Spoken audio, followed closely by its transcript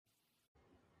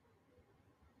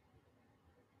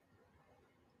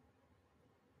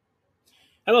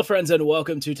Hello, friends, and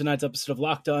welcome to tonight's episode of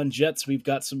Locked On Jets. We've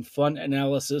got some fun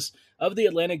analysis of the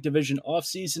Atlantic Division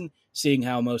offseason, seeing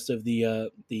how most of the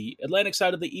Atlantic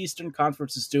side of the Eastern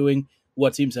Conference is doing,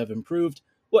 what teams have improved,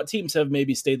 what teams have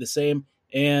maybe stayed the same,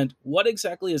 and what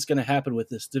exactly is going to happen with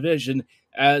this division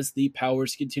as the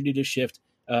powers continue to shift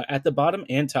at the bottom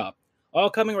and top. All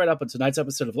coming right up on tonight's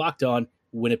episode of Locked On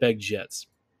Winnipeg Jets.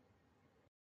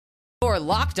 You're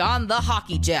Locked On the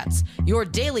Hockey Jets, your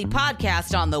daily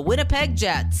podcast on the Winnipeg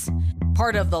Jets.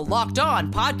 Part of the Locked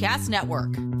On Podcast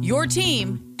Network, your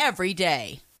team every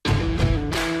day.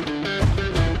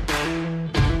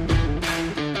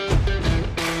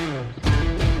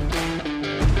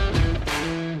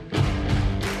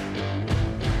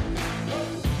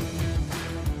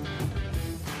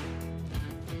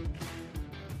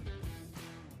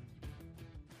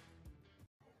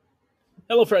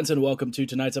 Hello, friends, and welcome to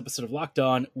tonight's episode of Locked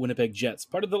On Winnipeg Jets,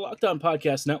 part of the Locked On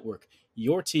Podcast Network,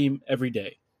 your team every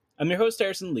day. I'm your host,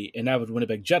 Harrison Lee, an avid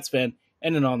Winnipeg Jets fan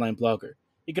and an online blogger.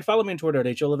 You can follow me on Twitter at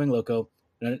HOLivingLoco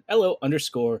and at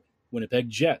LO_Winnipeg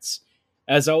Jets.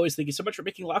 As always, thank you so much for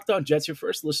making Locked On Jets your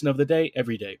first listen of the day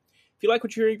every day. If you like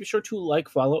what you're hearing, be sure to like,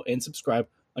 follow, and subscribe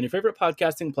on your favorite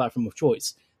podcasting platform of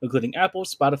choice, including Apple,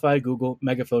 Spotify, Google,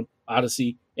 Megaphone,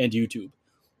 Odyssey, and YouTube.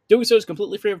 Doing so is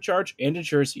completely free of charge and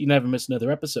ensures you never miss another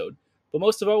episode. But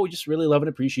most of all, we just really love and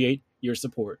appreciate your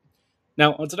support.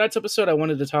 Now, on tonight's episode, I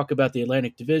wanted to talk about the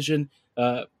Atlantic Division.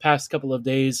 Past couple of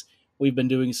days, we've been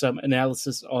doing some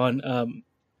analysis on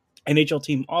NHL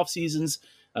team off seasons,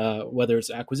 whether it's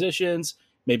acquisitions,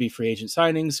 maybe free agent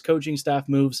signings, coaching staff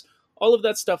moves, all of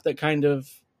that stuff that kind of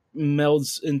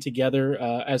melds in together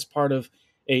as part of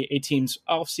a team's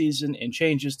off season and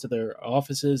changes to their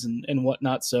offices and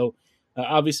whatnot. So,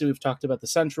 obviously, we've talked about the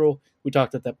Central. We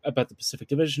talked about the Pacific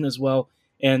Division as well.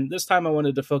 And this time I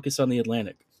wanted to focus on the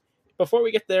Atlantic. Before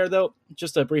we get there, though,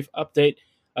 just a brief update.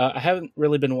 I haven't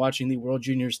really been watching the World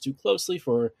Juniors too closely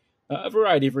for a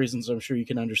variety of reasons I'm sure you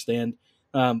can understand.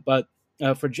 But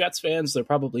for Jets fans, there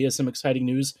probably is some exciting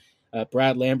news.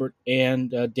 Brad Lambert and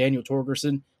Daniel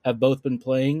Torgerson have both been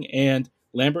playing, and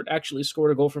Lambert actually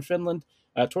scored a goal for Finland.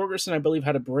 Torgerson, I believe,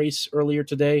 had a brace earlier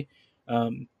today.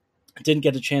 Didn't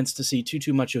get a chance to see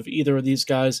too much of either of these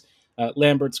guys.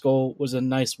 Lambert's goal was a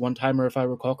nice one-timer, if I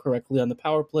recall correctly, on the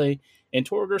power play, and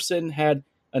Torgerson had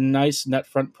a nice net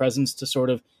front presence to sort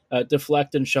of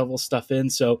deflect and shovel stuff in.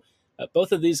 So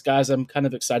both of these guys I'm kind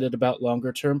of excited about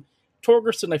longer term.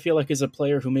 Torgerson, I feel like, is a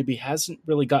player who maybe hasn't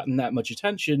really gotten that much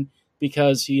attention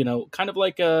because, kind of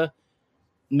like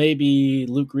maybe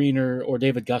Luke Green or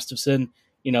David Gustafsson,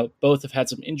 both have had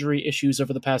some injury issues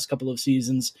over the past couple of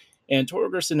seasons. And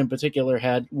Torgerson in particular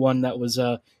had one that was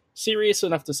serious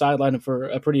enough to sideline him for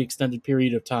a pretty extended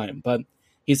period of time. But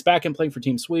he's back and playing for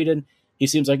Team Sweden. He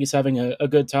seems like he's having a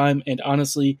good time. And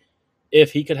honestly,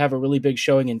 if he could have a really big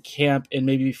showing in camp and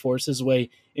maybe force his way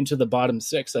into the bottom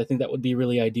six, I think that would be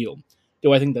really ideal.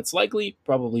 Do I think that's likely?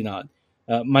 Probably not.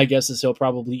 My guess is he'll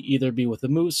probably either be with the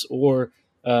Moose or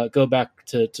go back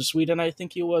to Sweden, I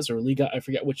think he was, or Liga. I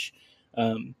forget which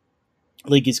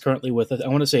league he's currently with. I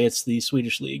want to say it's the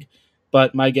Swedish league,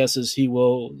 but my guess is he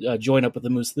will join up with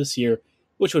the Moose this year,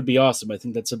 which would be awesome. I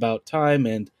think that's about time,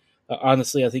 and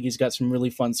honestly, I think he's got some really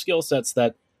fun skill sets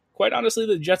that, quite honestly,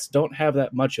 the Jets don't have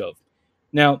that much of.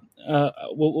 Now,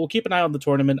 we'll keep an eye on the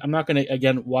tournament. I'm not going to,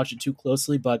 again, watch it too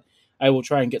closely, but I will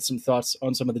try and get some thoughts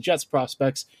on some of the Jets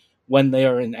prospects when they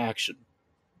are in action.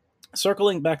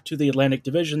 Circling back to the Atlantic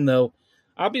Division, though,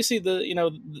 obviously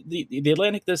the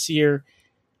Atlantic this year,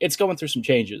 it's going through some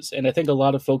changes, and I think a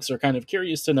lot of folks are kind of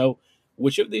curious to know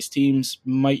which of these teams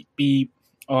might be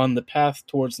on the path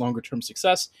towards longer-term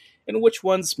success and which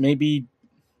ones maybe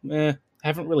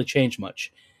haven't really changed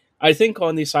much. I think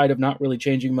on the side of not really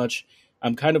changing much,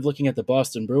 I'm kind of looking at the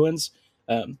Boston Bruins.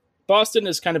 Boston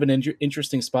is kind of an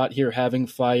interesting spot here, having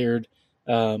fired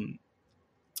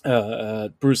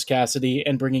Bruce Cassidy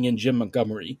and bringing in Jim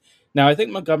Montgomery. Now, I think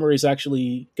Montgomery is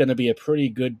actually going to be a pretty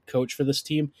good coach for this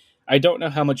team. I don't know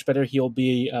how much better he'll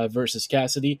be versus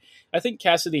Cassidy. I think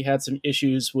Cassidy had some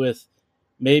issues with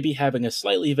maybe having a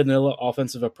slightly vanilla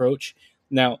offensive approach.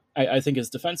 Now, I think his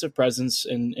defensive presence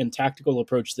and tactical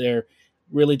approach there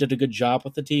really did a good job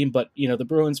with the team, but the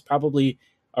Bruins probably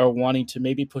are wanting to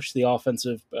maybe push the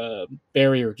offensive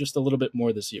barrier just a little bit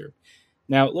more this year.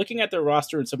 Now, looking at their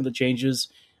roster and some of the changes,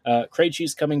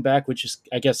 Krejci's coming back, which is,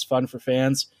 I guess, fun for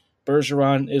fans.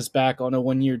 Bergeron is back on a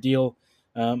one-year deal.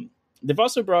 They've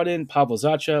also brought in Pavel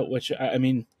Zacha, which, I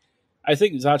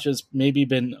think Zacha's maybe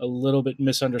been a little bit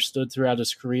misunderstood throughout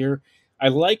his career. I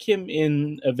like him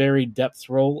in a very depth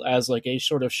role as like a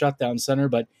sort of shutdown center,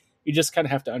 but you just kind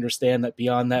of have to understand that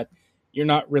beyond that, you're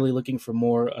not really looking for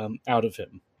more out of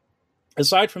him.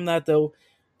 Aside from that, though,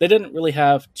 they didn't really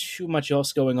have too much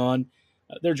else going on.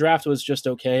 Their draft was just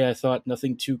okay. I thought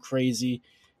nothing too crazy.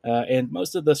 And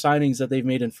most of the signings that they've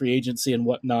made in free agency and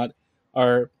whatnot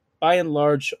are by and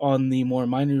large on the more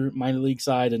minor league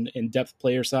side and depth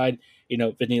player side.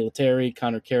 Vinny Lettieri,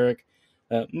 Connor Carrick.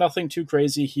 Nothing too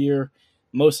crazy here.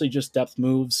 Mostly just depth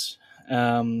moves.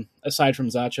 Aside from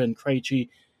Zacha and Krejci.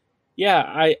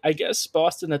 Yeah, I guess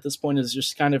Boston at this point is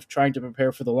just kind of trying to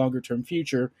prepare for the longer term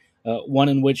future. One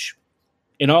in which,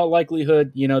 in all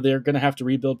likelihood, they're going to have to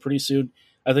rebuild pretty soon.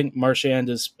 I think Marchand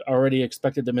is already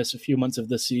expected to miss a few months of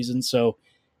this season. So,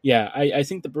 yeah, I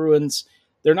think the Bruins,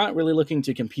 they're not really looking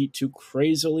to compete too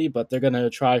crazily, but they're going to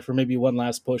try for maybe one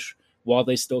last push while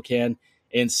they still can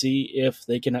and see if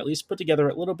they can at least put together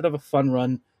a little bit of a fun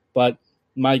run. But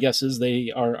my guess is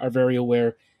they are very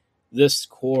aware this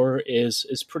core is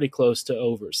pretty close to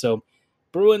over. So,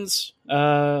 Bruins,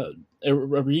 a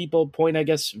rebuild point, I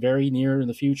guess, very near in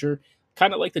the future.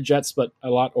 Kind of like the Jets, but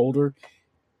a lot older.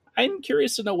 I'm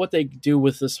curious to know what they do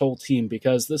with this whole team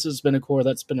because this has been a core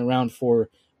that's been around for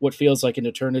what feels like an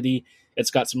eternity.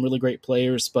 It's got some really great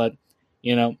players, but,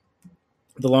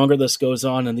 the longer this goes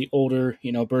on and the older,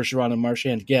 Bergeron and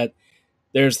Marchand get,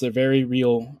 there's the very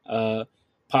real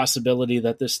possibility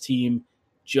that this team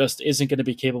just isn't going to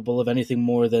be capable of anything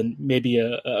more than maybe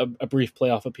a brief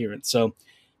playoff appearance. So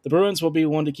the Bruins will be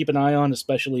one to keep an eye on,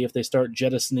 especially if they start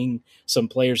jettisoning some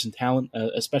players and talent,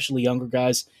 especially younger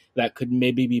guys that could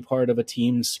maybe be part of a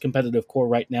team's competitive core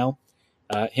right now.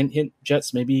 Hint, hint,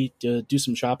 Jets, maybe to do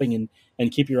some shopping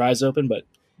and keep your eyes open. But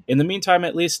in the meantime,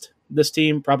 at least, this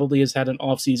team probably has had an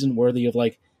offseason worthy of,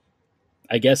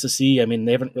 I guess, a C. I mean,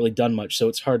 they haven't really done much, so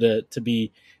it's hard to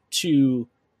be too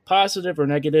positive or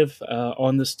negative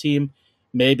on this team.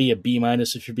 Maybe a B-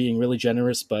 if you're being really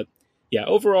generous. But yeah,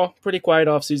 overall, pretty quiet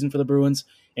offseason for the Bruins,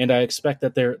 and I expect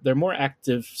that their more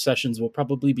active sessions will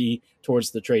probably be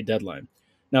towards the trade deadline.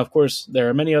 Now, of course, there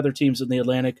are many other teams in the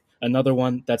Atlantic. Another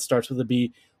one that starts with a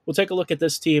B. We'll take a look at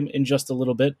this team in just a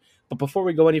little bit. But before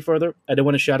we go any further, I do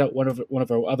want to shout out one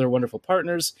of our other wonderful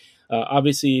partners.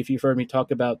 Obviously, if you've heard me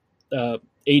talk about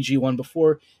AG1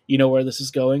 before, you know where this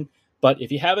is going. But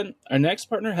if you haven't, our next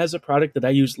partner has a product that I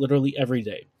use literally every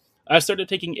day. I started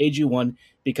taking AG1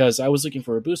 because I was looking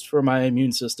for a boost for my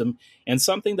immune system and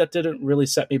something that didn't really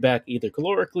set me back either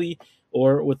calorically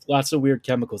or with lots of weird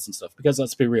chemicals and stuff. Because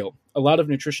let's be real, a lot of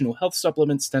nutritional health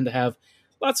supplements tend to have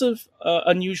lots of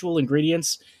unusual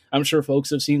ingredients. I'm sure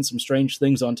folks have seen some strange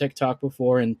things on TikTok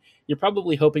before, and you're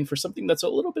probably hoping for something that's a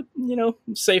little bit,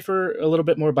 safer, a little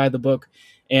bit more by the book,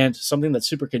 and something that's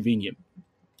super convenient.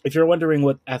 If you're wondering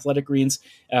what Athletic Greens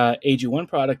AG1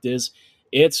 product is,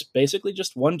 it's basically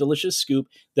just one delicious scoop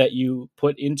that you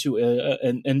put into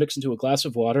and mix into a glass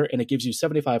of water, and it gives you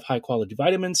 75 high-quality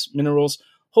vitamins, minerals,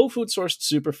 whole food-sourced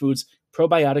superfoods,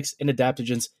 probiotics, and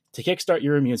adaptogens to kickstart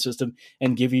your immune system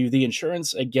and give you the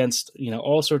insurance against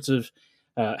all sorts of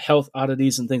health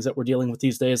oddities and things that we're dealing with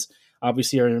these days.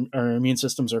 Obviously, our immune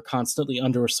systems are constantly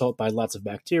under assault by lots of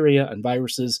bacteria and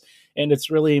viruses, and it's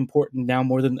really important now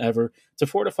more than ever to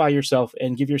fortify yourself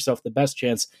and give yourself the best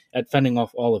chance at fending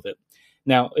off all of it.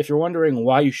 Now, if you're wondering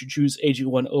why you should choose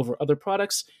AG1 over other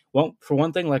products, well, for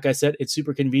one thing, like I said, it's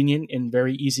super convenient and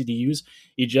very easy to use.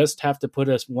 You just have to put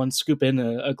one scoop in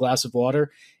a glass of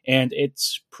water, and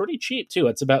it's pretty cheap, too.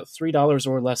 It's about $3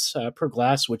 or less per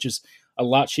glass, which is a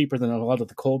lot cheaper than a lot of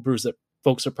the cold brews that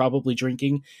folks are probably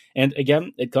drinking. And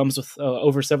again, it comes with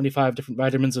over 75 different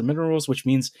vitamins and minerals, which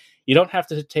means you don't have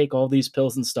to take all these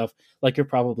pills and stuff like you're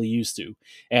probably used to.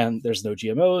 And there's no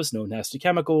GMOs, no nasty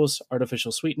chemicals,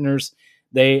 artificial sweeteners.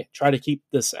 They try to keep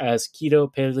this as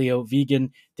keto, paleo,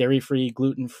 vegan, dairy-free,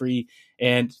 gluten-free,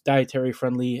 and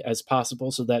dietary-friendly as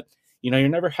possible so that you're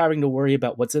never having to worry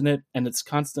about what's in it, and it's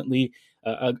constantly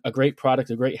a great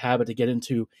product, a great habit to get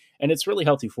into, and it's really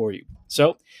healthy for you.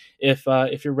 So if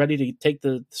you're ready to take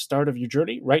the start of your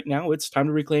journey, right now it's time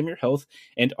to reclaim your health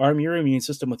and arm your immune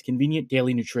system with convenient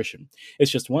daily nutrition. It's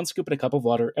just one scoop in a cup of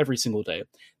water every single day.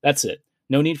 That's it.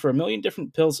 No need for a million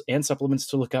different pills and supplements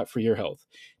to look out for your health.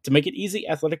 To make it easy,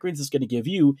 Athletic Greens is going to give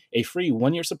you a free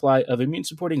 1-year supply of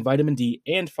immune-supporting vitamin D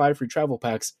and 5 free travel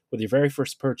packs with your very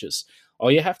first purchase.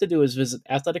 All you have to do is visit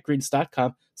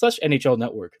athleticgreens.com/NHL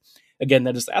Network. Again,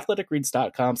 that is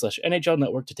athleticgreens.com/NHL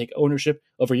Network to take ownership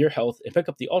over your health and pick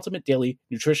up the ultimate daily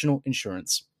nutritional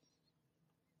insurance.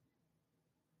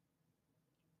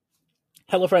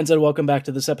 Hello, friends, and welcome back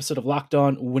to this episode of Locked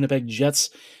On Winnipeg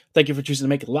Jets. Thank you for choosing to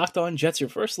make Locked On Jets your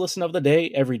first listen of the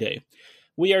day every day.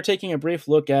 we are taking a brief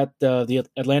look at the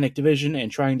Atlantic Division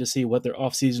and trying to see what their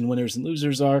offseason winners and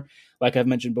losers are. Like I've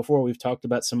mentioned before, we've talked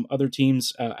about some other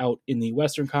teams out in the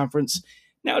Western Conference.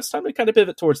 Now it's time to kind of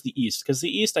pivot towards the East, because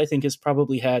the East, I think, has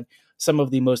probably had some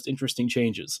of the most interesting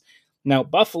changes. Now,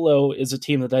 Buffalo is a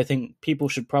team that I think people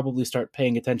should probably start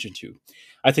paying attention to.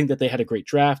 I think that they had a great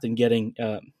draft in getting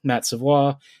Matt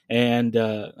Savoie, and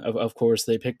of course,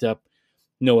 they picked up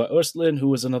Noah Ostlund, who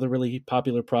was another really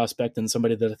popular prospect and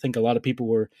somebody that I think a lot of people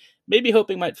were maybe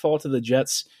hoping might fall to the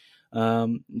Jets.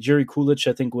 Jerry Kulich,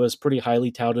 I think, was pretty highly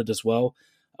touted as well.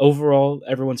 Overall,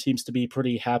 everyone seems to be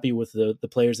pretty happy with the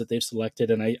players that they've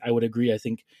selected, and I would agree. I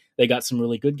think they got some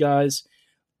really good guys.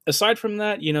 Aside from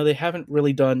that, they haven't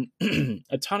really done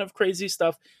a ton of crazy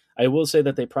stuff. I will say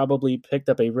that they probably picked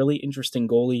up a really interesting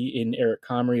goalie in Eric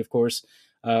Comrie, of course.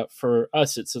 For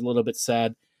us, it's a little bit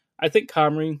sad. I think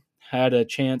Comrie had a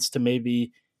chance to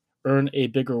maybe earn a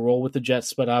bigger role with the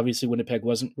Jets, but obviously Winnipeg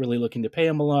wasn't really looking to pay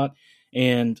him a lot.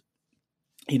 And,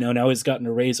 now he's gotten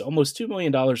a raise almost $2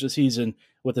 million a season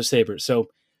with the Sabres. So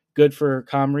good for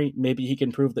Comrie. Maybe he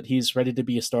can prove that he's ready to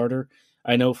be a starter.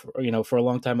 I know, for a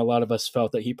long time, a lot of us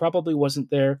felt that he probably wasn't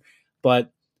there,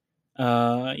 but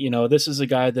this is a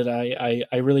guy that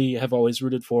I really have always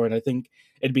rooted for, and I think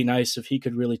it'd be nice if he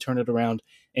could really turn it around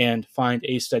and find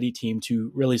a steady team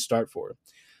to really start for.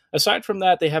 Aside from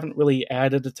that, they haven't really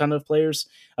added a ton of players.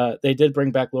 They did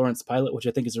bring back Lawrence Pilot, which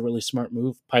I think is a really smart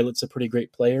move. Pilot's a pretty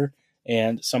great player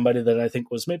and somebody that I think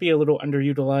was maybe a little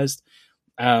underutilized.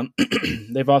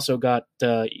 They've also got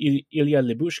Ilya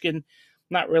Lyubushkin.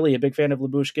 Not really a big fan of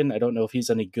Lyubushkin. I don't know if he's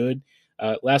any good.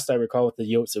 Last I recall with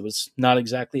the Yotes, it was not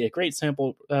exactly a great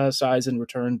sample size in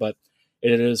return, but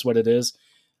it is what it is.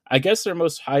 I guess their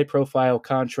most high-profile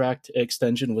contract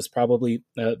extension was probably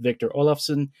Victor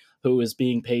Olofsson, who is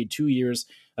being paid 2 years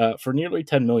for nearly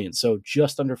 $10 million, so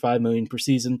just under $5 million per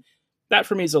season. That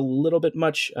for me is a little bit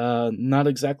much. Not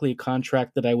exactly a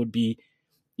contract that I would be,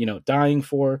 dying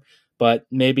for, but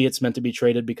maybe it's meant to be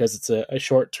traded because it's a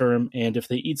short term, and if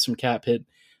they eat some cap hit,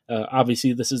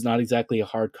 obviously this is not exactly a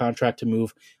hard contract to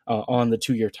move on the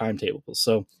 2-year timetable.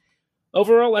 So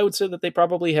overall, I would say that they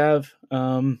probably have,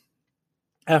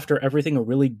 after everything, a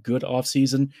really good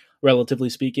offseason, relatively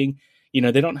speaking.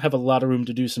 They don't have a lot of room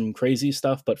to do some crazy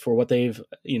stuff, but for what they've,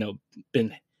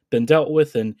 been dealt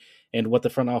with and what the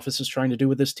front office is trying to do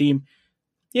with this team,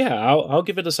 yeah, I'll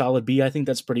give it a solid B. I think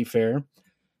that's pretty fair.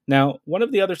 Now, one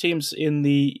of the other teams in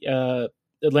the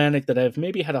Atlantic that I've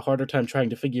maybe had a harder time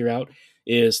trying to figure out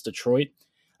is Detroit.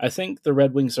 I think the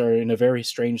Red Wings are in a very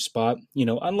strange spot.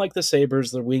 Unlike the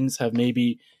Sabres, the Wings have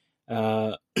maybe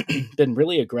been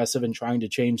really aggressive in trying to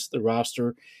change the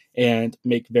roster and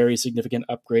make very significant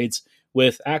upgrades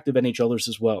with active NHLers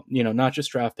as well. Not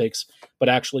just draft picks, but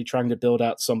actually trying to build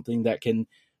out something that can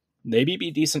maybe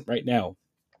be decent right now.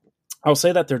 I'll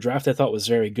say that their draft I thought was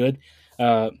very good.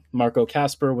 Marco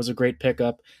Kasper was a great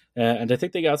pickup, and I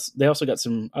think they also got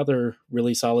some other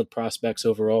really solid prospects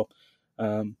overall.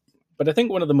 But I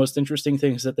think one of the most interesting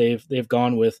things that they've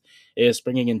gone with is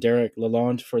bringing in Derek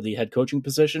Lalonde for the head coaching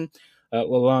position.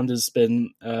 Lalonde has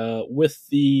been with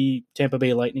the Tampa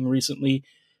Bay Lightning recently,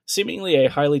 seemingly a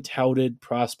highly touted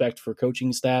prospect for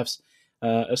coaching staffs,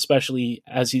 especially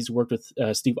as he's worked with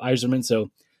Steve Yzerman.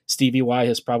 So Stevie Y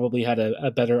has probably had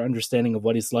a better understanding of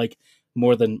what he's like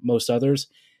more than most others.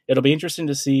 It'll be interesting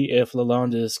to see if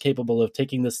Lalonde is capable of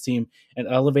taking this team and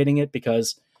elevating it,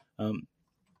 because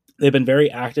they've been very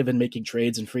active in making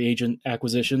trades and free agent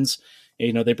acquisitions.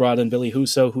 They brought in Billy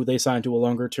Husso, who they signed to a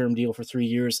longer-term deal for 3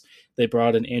 years. They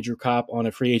brought in Andrew Kopp on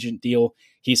a free agent deal.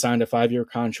 He signed a 5-year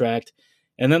contract.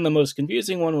 And then the most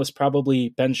confusing one was probably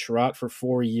Ben Sherratt for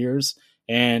 4 years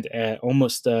and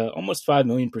almost $5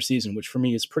 million per season, which for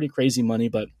me is pretty crazy money,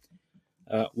 but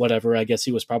whatever. I guess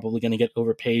he was probably going to get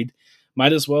overpaid.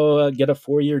 Might as well get a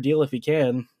 4-year deal if he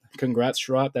can. Congrats,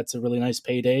 Sherratt. That's a really nice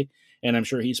payday, and I'm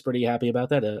sure he's pretty happy about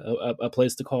that. A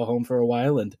place to call home for a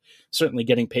while, and certainly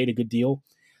getting paid a good deal.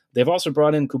 They've also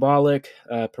brought in Kubalik,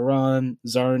 Perron,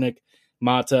 Zarnik,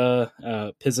 Mata,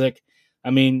 Pizik.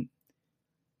 I mean,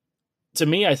 to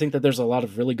me, I think that there's a lot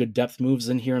of really good depth moves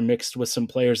in here mixed with some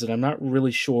players that I'm not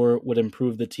really sure would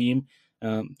improve the team.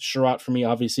 Sherratt, for me,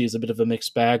 obviously is a bit of a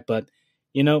mixed bag, but,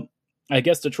 I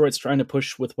guess Detroit's trying to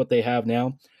push with what they have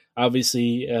now.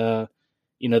 Obviously,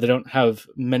 they don't have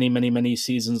many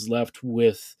seasons left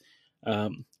with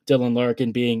Dylan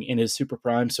Larkin being in his super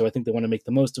prime, so I think they want to make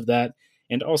the most of that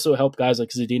and also help guys like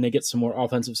Zadina get some more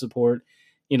offensive support.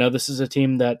 This is a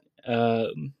team that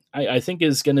I think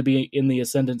is going to be in the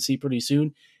ascendancy pretty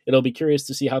soon. It'll be curious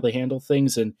to see how they handle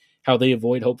things and how they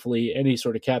avoid, hopefully, any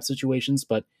sort of cap situations,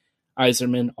 but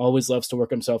Yzerman always loves to work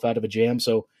himself out of a jam,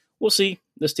 so we'll see.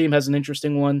 This team has an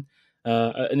interesting one,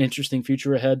 an interesting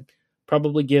future ahead.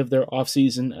 Probably give their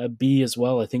offseason a B as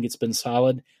well. I think it's been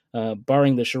solid,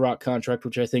 barring the Sherratt contract,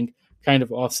 which I think kind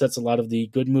of offsets a lot of the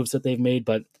good moves that they've made.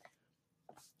 But,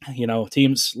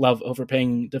 teams love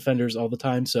overpaying defenders all the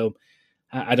time, so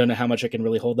I don't know how much I can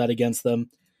really hold that against them.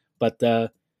 But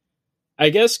I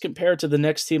guess compared to the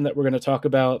next team that we're going to talk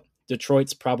about,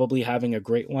 Detroit's probably having a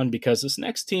great one because this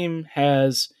next team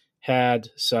has had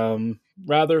some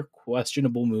rather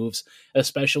questionable moves,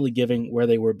 especially given where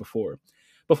they were before.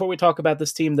 Before we talk about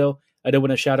this team, though, I do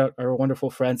want to shout out our wonderful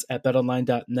friends at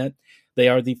betonline.net. They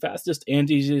are the fastest and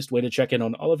easiest way to check in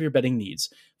on all of your betting needs.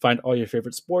 Find all your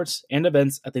favorite sports and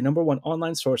events at the #1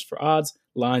 online source for odds,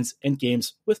 lines, and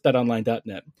games with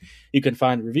betonline.net. You can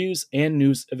find reviews and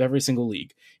news of every single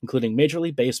league, including Major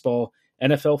League Baseball,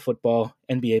 NFL football,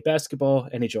 NBA basketball,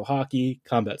 NHL hockey,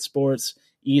 combat sports,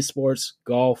 esports,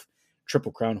 golf,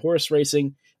 Triple Crown horse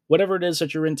racing. Whatever it is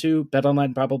that you're into,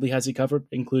 BetOnline probably has you covered,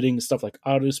 including stuff like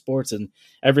auto sports and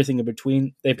everything in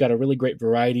between. They've got a really great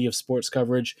variety of sports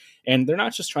coverage, and they're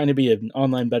not just trying to be an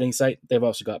online betting site. They've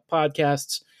also got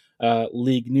podcasts,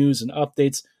 league news and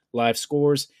updates, live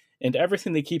scores, and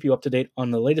everything to keep you up to date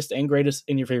on the latest and greatest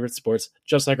in your favorite sports,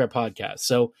 just like our podcast.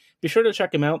 So be sure to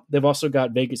check them out. They've also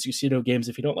got Vegas Casino games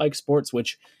if you don't like sports,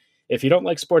 which if you don't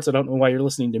like sports, I don't know why you're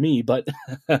listening to me, but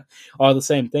all the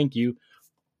same, thank you.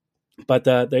 But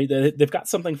they've got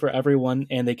something for everyone,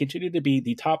 and they continue to be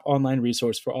the top online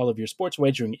resource for all of your sports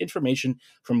wagering information,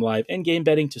 from live in-game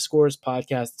betting to scores,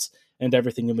 podcasts, and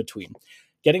everything in between.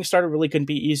 Getting started really couldn't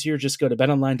be easier. Just go to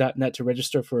betonline.net to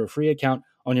register for a free account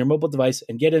on your mobile device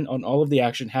and get in on all of the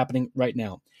action happening right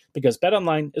now, because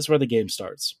BetOnline is where the game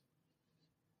starts.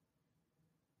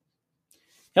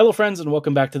 Hello, friends, and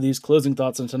welcome back to these closing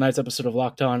thoughts on tonight's episode of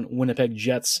Locked On Winnipeg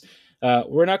Jets.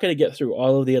 We're not going to get through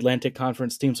all of the Atlantic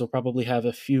Conference teams. We'll probably have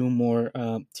a few more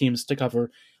teams to cover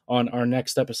on our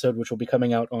next episode, which will be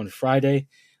coming out on Friday.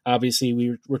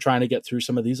 Obviously, we're trying to get through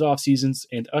some of these off seasons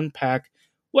and unpack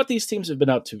what these teams have been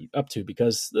up to,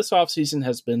 because this off season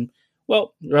has been,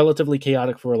 well, relatively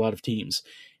chaotic for a lot of teams.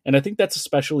 And I think that's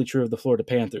especially true of the Florida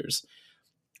Panthers.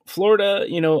 Florida,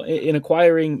 in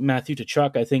acquiring Matthew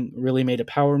Tkachuk, I think really made a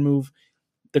power move.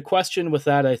 The question with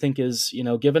that, I think, is,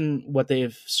 given what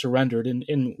they've surrendered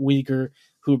in Uyghur,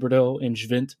 Huberdeau, and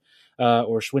Schwint,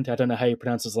 or Schwint, I don't know how you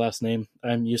pronounce his last name.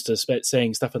 I'm used to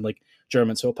saying stuff in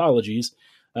German, so apologies.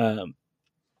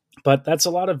 But that's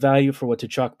a lot of value for what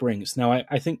Tkachuk brings. Now,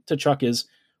 I think Tkachuk is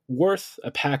worth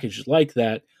a package like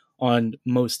that on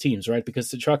most teams, right? Because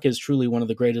Tkachuk is truly one of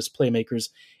the greatest playmakers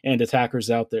and attackers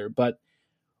out there. But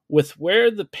with where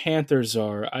the Panthers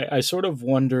are, I sort of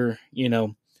wonder,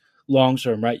 long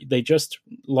term, right? They just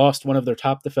lost one of their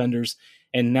top defenders,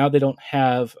 and now they don't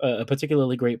have a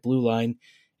particularly great blue line.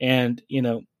 And,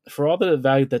 for all the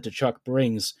value that Tkachuk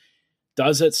brings,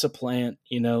 does it supplant,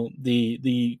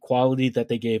 the quality that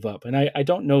they gave up? And I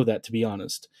don't know that, to be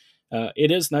honest.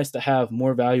 It is nice to have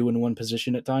more value in one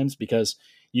position at times, because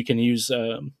you can use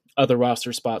other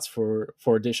roster spots for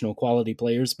additional quality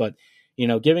players. But,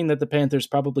 given that the Panthers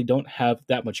probably don't have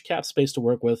that much cap space to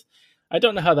work with, I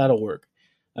don't know how that'll work.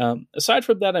 Aside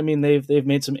from that, I mean, they've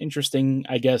made some interesting,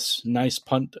 I guess, nice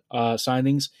punt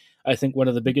signings. I think one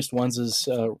of the biggest ones is,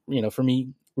 for me,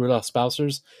 Rudolph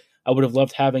Spausers. I would have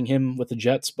loved having him with the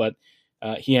Jets, but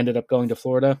he ended up going to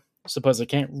Florida. I suppose I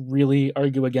can't really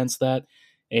argue against that.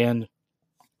 And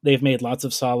they've made lots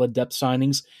of solid depth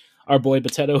signings. Our boy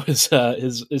Boteto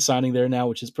is signing there now,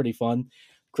 which is pretty fun.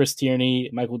 Chris Tierney,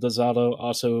 Michael Dozzato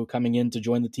also coming in to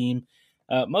join the team.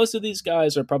 Most of these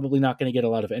guys are probably not going to get a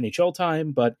lot of NHL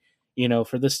time, but,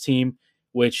 for this team,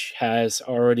 which has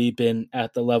already been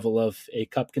at the level of a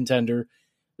cup contender,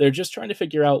 they're just trying to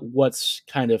figure out what's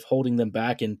kind of holding them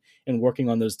back and working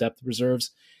on those depth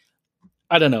reserves.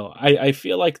 I don't know. I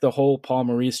feel like the whole Paul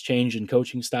Maurice change in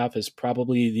coaching staff is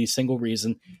probably the single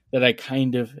reason that I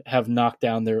kind of have knocked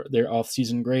down their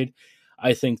off-season grade.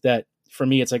 I think that, for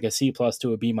me, it's like a C+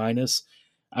 to a B-.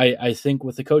 I think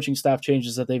with the coaching staff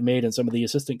changes that they've made and some of the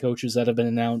assistant coaches that have been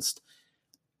announced,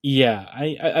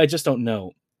 I just don't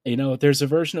know. There's a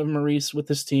version of Maurice with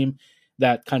this team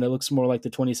that kind of looks more like the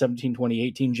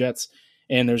 2017-2018 Jets,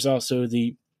 and there's also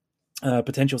the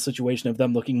potential situation of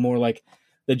them looking more like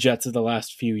the Jets of the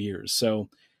last few years. So,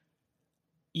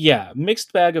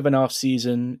 mixed bag of an off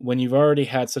season when you've already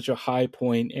had such a high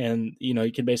point, and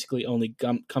you can basically only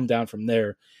come down from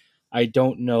there. I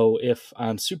don't know if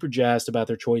I'm super jazzed about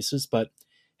their choices, but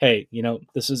hey,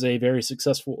 this is a very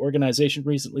successful organization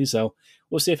recently, so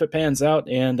we'll see if it pans out,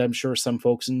 and I'm sure some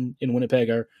folks in Winnipeg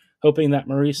are hoping that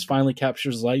Maurice finally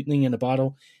captures lightning in a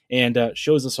bottle and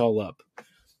shows us all up.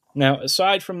 Now,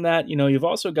 aside from that, you've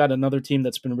also got another team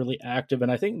that's been really active,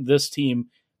 and I think this team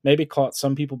maybe caught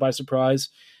some people by surprise.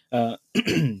 Uh,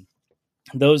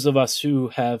 those of us who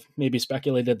have maybe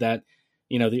speculated that,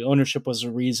 the ownership was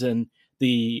a reason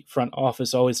the front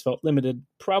office always felt limited,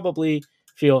 probably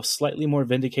feel slightly more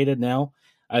vindicated now.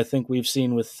 I think we've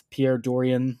seen with Pierre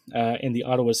Dorian in the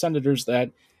Ottawa Senators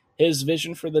that his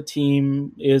vision for the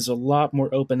team is a lot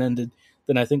more open-ended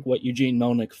than I think what Eugene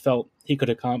Melnyk felt he could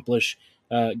accomplish,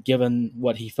 given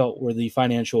what he felt were the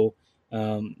financial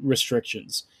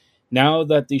restrictions. Now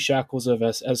that the shackles have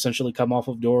essentially come off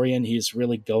of Dorian, he's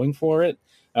really going for it.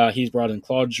 He's brought in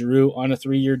Claude Giroux on a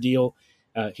 3-year deal.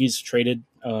 He's traded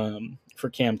for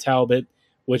Cam Talbot,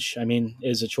 which,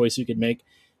 is a choice you could make.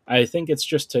 I think it's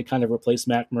just to kind of replace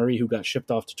Matt Murray, who got shipped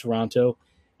off to Toronto.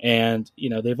 And,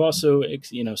 they've also,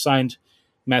 signed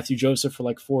Matthew Joseph for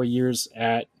like 4 years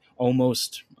at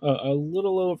almost a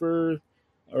little over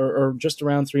or just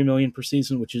around $3 million per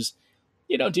season, which is,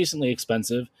 decently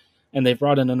expensive. And they've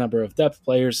brought in a number of depth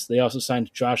players. They also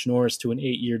signed Josh Norris to an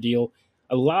 8-year deal.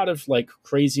 A lot of like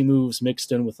crazy moves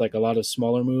mixed in with like a lot of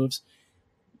smaller moves.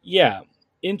 Yeah,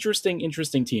 interesting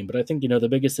team. But I think, the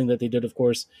biggest thing that they did, of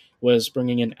course, was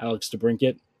bringing in Alex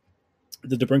DeBrincat.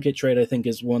 The DeBrincat trade, I think,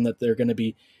 is one that they're going to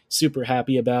be super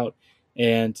happy about.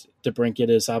 And DeBrincat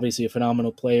is obviously a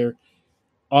phenomenal player.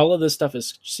 All of this stuff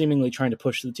is seemingly trying to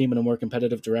push the team in a more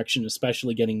competitive direction,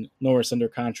 especially getting Norris under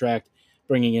contract,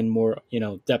 bringing in more,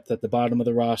 depth at the bottom of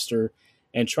the roster,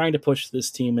 and trying to push this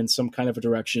team in some kind of a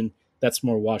direction that's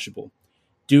more watchable.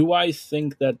 Do I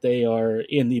think that they are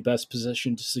in the best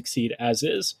position to succeed as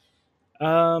is?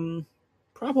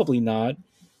 Probably not.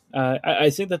 I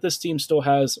think that this team still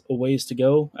has a ways to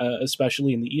go,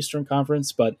 especially in the Eastern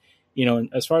Conference. But,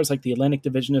 as far as like the Atlantic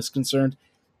Division is concerned,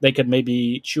 they could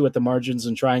maybe chew at the margins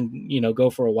and try and, go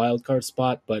for a wild card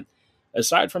spot. But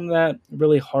aside from that,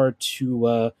 really hard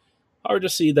to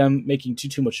see them making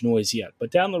too much noise yet.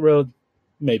 But down the road,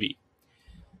 maybe.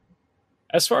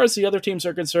 As far as the other teams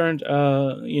are concerned,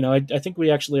 I think we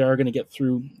actually are going to get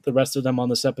through the rest of them on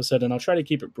this episode, and I'll try to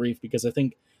keep it brief because I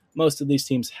think most of these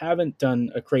teams haven't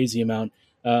done a crazy amount,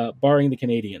 barring the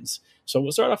Canadiens. So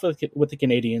we'll start off with the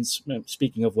Canadiens,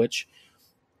 speaking of which.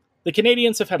 The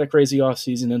Canadiens have had a crazy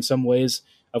offseason in some ways.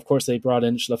 Of course, they brought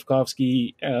in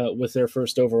Slafkovsky with their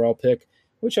first overall pick,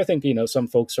 which I think, some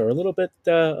folks are a little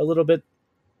bit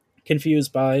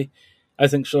confused by. I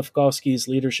think Slafkovsky's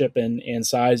leadership and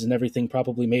size and everything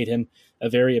probably made him a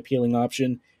very appealing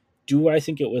option. Do I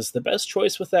think it was the best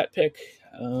choice with that pick?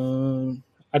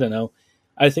 I don't know.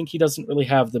 I think he doesn't really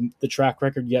have the track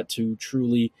record yet to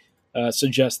truly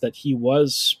suggest that he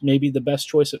was maybe the best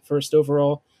choice at first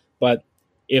overall. But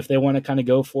if they want to kind of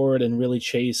go for it and really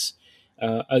chase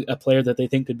a player that they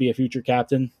think could be a future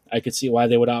captain, I could see why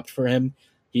they would opt for him.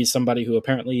 He's somebody who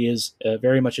apparently is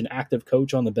very much an active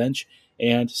coach on the bench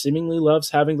and seemingly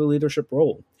loves having the leadership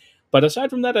role. But aside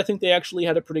from that, I think they actually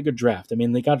had a pretty good draft.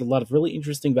 They got a lot of really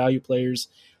interesting value players.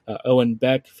 Owen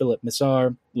Beck, Philip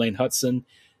Missar, Lane Hudson.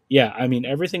 Yeah,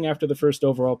 everything after the first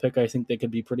overall pick, I think they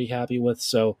could be pretty happy with.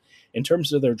 So in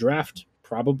terms of their draft,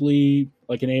 probably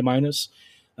like an A-.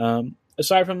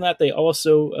 Aside from that, they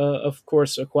also, of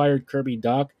course, acquired Kirby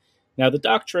Dach. Now, the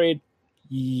Dach trade,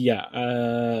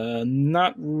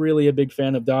 not really a big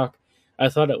fan of Dach. I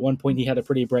thought at one point he had a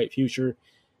pretty bright future.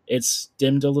 It's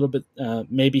dimmed a little bit.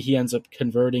 Maybe he ends up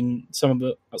converting some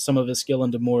of his skill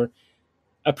into more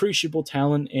appreciable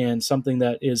talent and something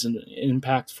that is an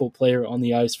impactful player on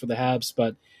the ice for the Habs.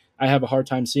 But I have a hard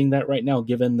time seeing that right now,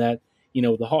 given that,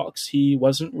 the Hawks, he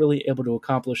wasn't really able to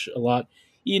accomplish a lot,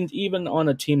 even on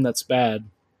a team that's bad,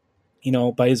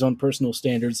 by his own personal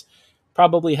standards,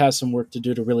 probably has some work to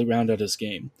do to really round out his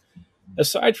game.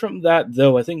 Aside from that,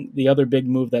 though, I think the other big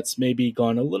move that's maybe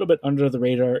gone a little bit under the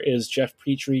radar is Jeff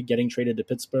Petrie getting traded to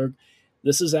Pittsburgh.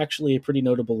 This is actually a pretty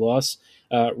notable loss.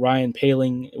 Ryan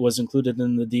Poehling was included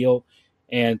in the deal,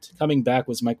 and coming back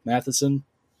was Mike Matheson.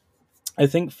 I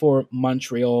think for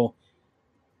Montreal,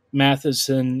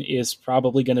 Matheson is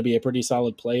probably going to be a pretty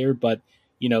solid player, but,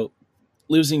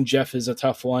 losing Jeff is a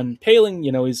tough one. Poehling,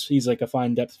 he's like a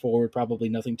fine depth forward, probably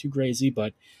nothing too crazy,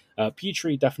 but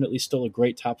Petrie definitely still a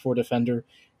great top four defender,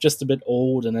 just a bit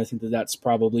old, and I think that's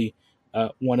probably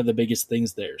one of the biggest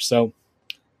things there. So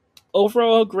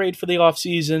overall grade for the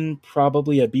offseason,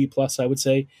 probably a B+, I would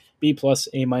say. B+,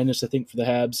 A-, I think, for the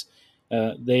Habs.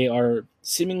 They are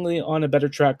seemingly on a better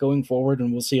track going forward,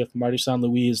 and we'll see if Marty St.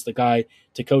 Louis is the guy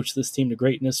to coach this team to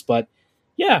greatness. But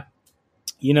yeah,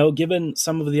 given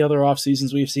some of the other off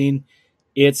seasons we've seen,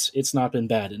 it's not been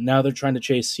bad. And now they're trying to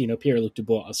chase, Pierre-Luc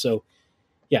Dubois. So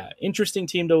yeah, interesting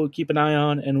team to keep an eye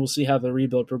on, and we'll see how the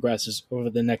rebuild progresses over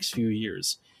the next few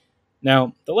years.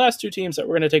 Now, the last two teams that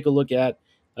we're going to take a look at,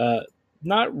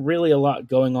 not really a lot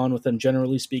going on with them,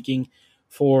 generally speaking.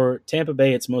 For Tampa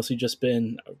Bay, it's mostly just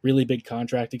been really big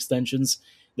contract extensions.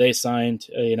 They signed,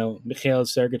 Mikhail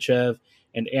Sergachev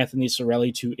and Anthony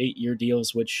Cirelli to 8-year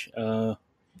deals, which,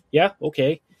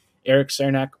 okay. Eric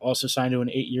Cernak also signed to an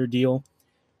 8-year deal.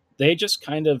 They just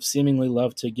kind of seemingly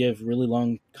love to give really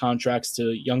long contracts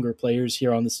to younger players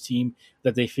here on this team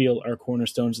that they feel are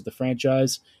cornerstones of the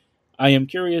franchise. I am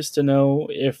curious to know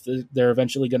if they're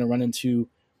eventually going to run into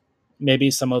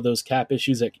maybe some of those cap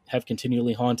issues that have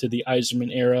continually haunted the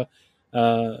Yzerman era.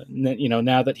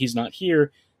 Now that he's not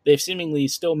here, they've seemingly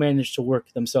still managed to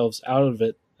work themselves out of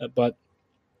it. But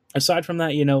aside from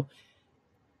that,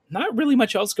 not really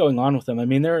much else going on with them. I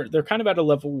mean, they're kind of at a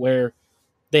level where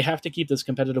they have to keep this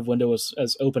competitive window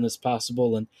as open as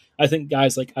possible. And I think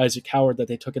guys like Isaac Howard that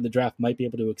they took in the draft might be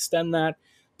able to extend that.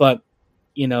 But,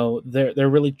 they're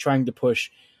really trying to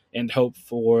push and hope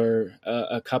for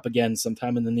a cup again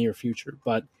sometime in the near future.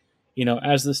 But,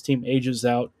 as this team ages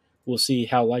out, we'll see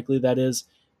how likely that is.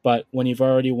 But when you've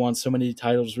already won so many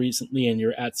titles recently and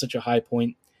you're at such a high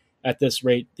point at this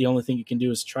rate, the only thing you can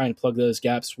do is try and plug those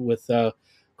gaps with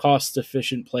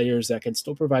cost-efficient players that can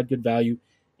still provide good value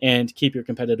and keep your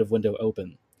competitive window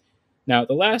open. Now,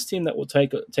 the last team that we'll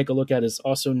take a look at has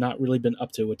also not really been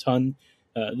up to a ton.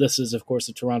 This is, of course,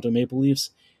 the Toronto Maple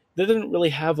Leafs. They didn't really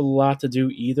have a lot to do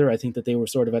either. I think that they were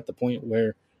sort of at the point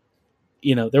where,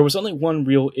 there was only one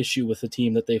real issue with the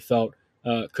team that they felt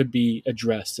could be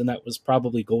addressed, and that was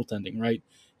probably goaltending, right?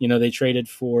 They traded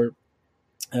for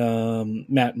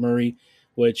Matt Murray,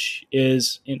 which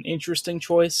is an interesting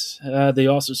choice. They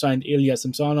also signed Ilya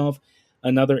Samsonov,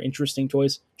 another interesting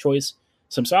choice.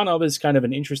 Samsonov is kind of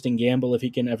an interesting gamble if he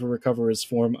can ever recover his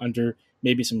form under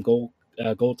maybe some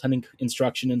goaltending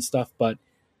instruction and stuff. But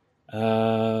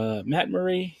Matt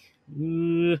Murray,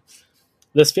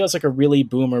 this feels like a really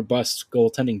boom or bust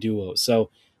goaltending duo. So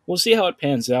we'll see how it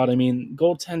pans out. I mean,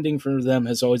 goaltending for them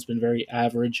has always been very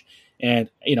average. And,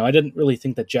 I didn't really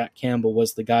think that Jack Campbell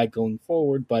was the guy going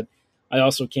forward, but I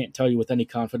also can't tell you with any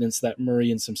confidence that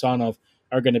Murray and Samsonov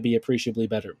are going to be appreciably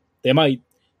better. They might,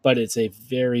 but it's a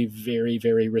very, very,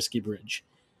 very risky bridge.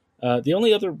 The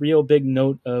only other real big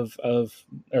note move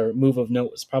of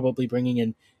note was probably bringing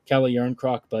in Calle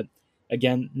Jarnkrok, but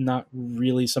again, not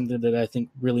really something that I think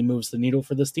really moves the needle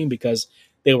for this team because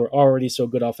they were already so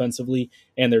good offensively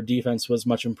and their defense was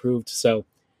much improved. So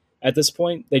at this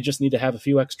point, they just need to have a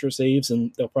few extra saves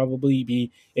and they'll probably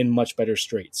be in much better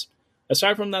straits.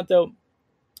 Aside from that, though,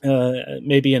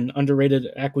 maybe an underrated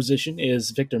acquisition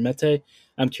is Victor Mete.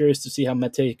 I'm curious to see how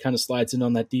Mete kind of slides in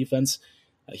on that defense.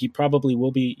 He probably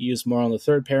will be used more on the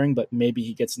third pairing, but maybe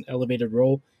he gets an elevated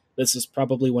role. This is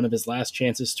probably one of his last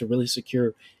chances to really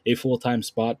secure a full-time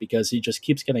spot because he just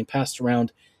keeps getting passed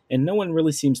around and no one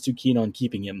really seems too keen on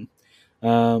keeping him.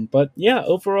 But yeah,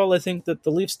 overall, I think that the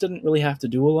Leafs didn't really have to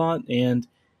do a lot and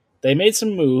they made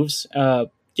some moves.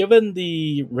 Given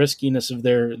the riskiness of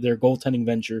their goaltending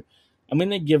venture, I'm going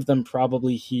to give them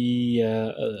probably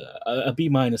a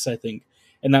B-, I think,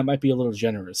 and that might be a little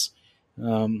generous.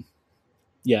 A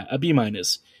B-.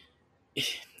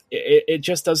 It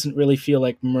just doesn't really feel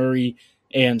like Murray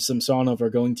and Samsonov are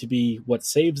going to be what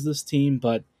saves this team,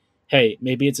 but hey,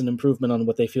 maybe it's an improvement on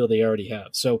what they feel they already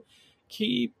have. So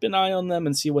keep an eye on them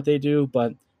and see what they do,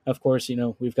 but of course,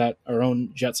 we've got our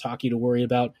own Jets hockey to worry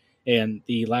about, and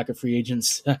the lack of free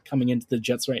agents coming into the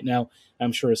Jets right now,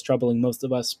 I'm sure is troubling most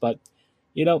of us, but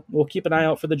we'll keep an eye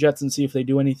out for the Jets and see if they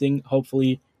do anything.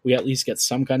 Hopefully, we at least get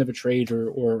some kind of a trade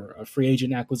or a free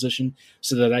agent acquisition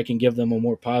so that I can give them a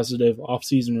more positive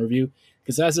offseason review.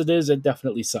 Because as it is, it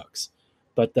definitely sucks.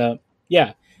 But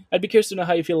I'd be curious to know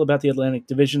how you feel about the Atlantic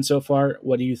Division so far.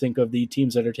 What do you think of the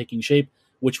teams that are taking shape?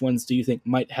 Which ones do you think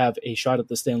might have a shot at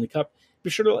the Stanley Cup? Be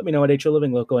sure to let me know at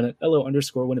HLivingLoco and at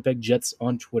LO_Winnipeg Jets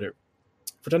on Twitter.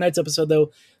 For tonight's episode,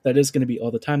 though, that is going to be all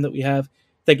the time that we have.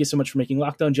 Thank you so much for making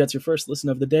Locked On Jets your first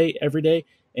listen of the day, every day.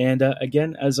 And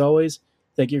again, as always,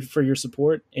 thank you for your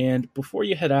support. And before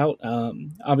you head out,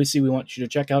 obviously we want you to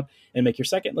check out and make your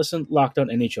second listen Locked On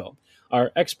NHL.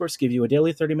 Our experts give you a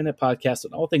daily 30-minute podcast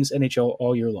on all things NHL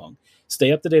all year long.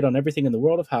 Stay up to date on everything in the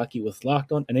world of hockey with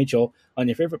Locked On NHL on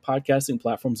your favorite podcasting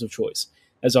platforms of choice.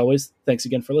 As always, thanks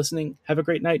again for listening. Have a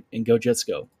great night, and go Jets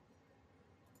go.